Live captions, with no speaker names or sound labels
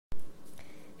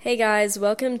Hey guys,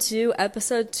 welcome to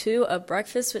episode 2 of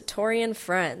Breakfast with Tori and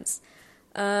Friends.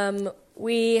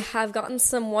 We have gotten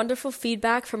some wonderful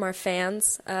feedback from our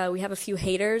fans. We have a few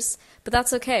haters, but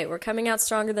that's okay. We're coming out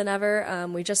stronger than ever.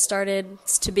 We just started.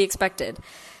 It's to be expected.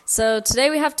 So today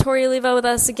we have Tori Levo with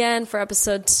us again for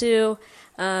episode 2,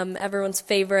 everyone's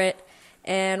favorite.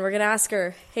 And we're going to ask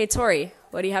her, hey Tori,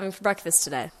 what are you having for breakfast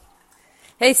today?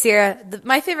 Hey, Sierra.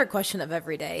 My favorite question of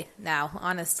every day now,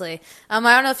 honestly. I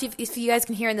don't know if you guys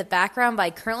can hear in the background, but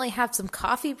I currently have some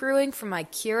coffee brewing from my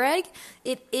Keurig.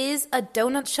 It is a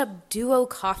Donut Shop Duo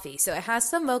coffee. So it has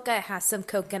some mocha, it has some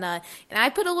coconut, and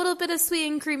I put a little bit of sweet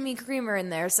and creamy creamer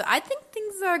in there. So I think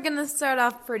things are going to start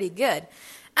off pretty good.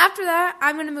 After that,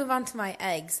 I'm going to move on to my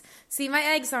eggs. See, my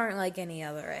eggs aren't like any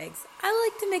other eggs.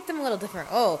 I like to make them a little different.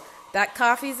 Oh, that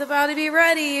coffee's about to be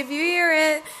ready if you hear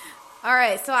it. All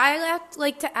right, so I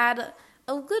like to add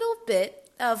a little bit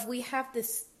of, we have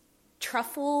this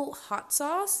truffle hot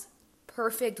sauce.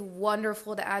 Perfect,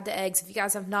 wonderful to add to eggs. If you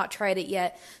guys have not tried it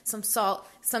yet, some salt,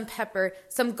 some pepper,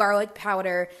 some garlic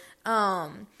powder,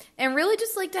 and really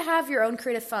just like to have your own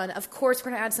creative fun. Of course, we're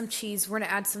going to add some cheese, we're going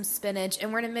to add some spinach,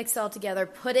 and we're going to mix it all together,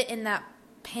 put it in that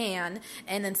pan,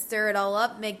 and then stir it all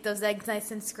up, make those eggs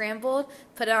nice and scrambled,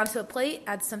 put it onto a plate,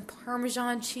 add some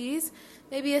Parmesan cheese,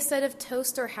 maybe a set of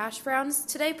toast or hash browns.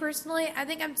 Today, personally, I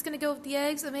think I'm just going to go with the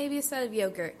eggs and maybe a set of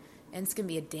yogurt, and it's going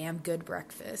to be a damn good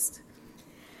breakfast.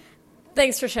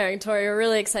 Thanks for sharing, Tori. We're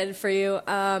really excited for you.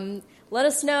 Let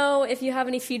us know if you have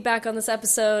any feedback on this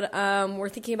episode. We're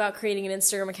thinking about creating an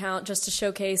Instagram account just to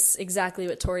showcase exactly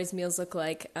what Tori's meals look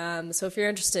like. So if you're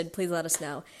interested, please let us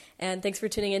know. And thanks for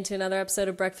tuning in to another episode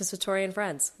of Breakfast with Tori and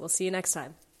Friends. We'll see you next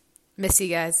time. Miss you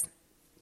guys.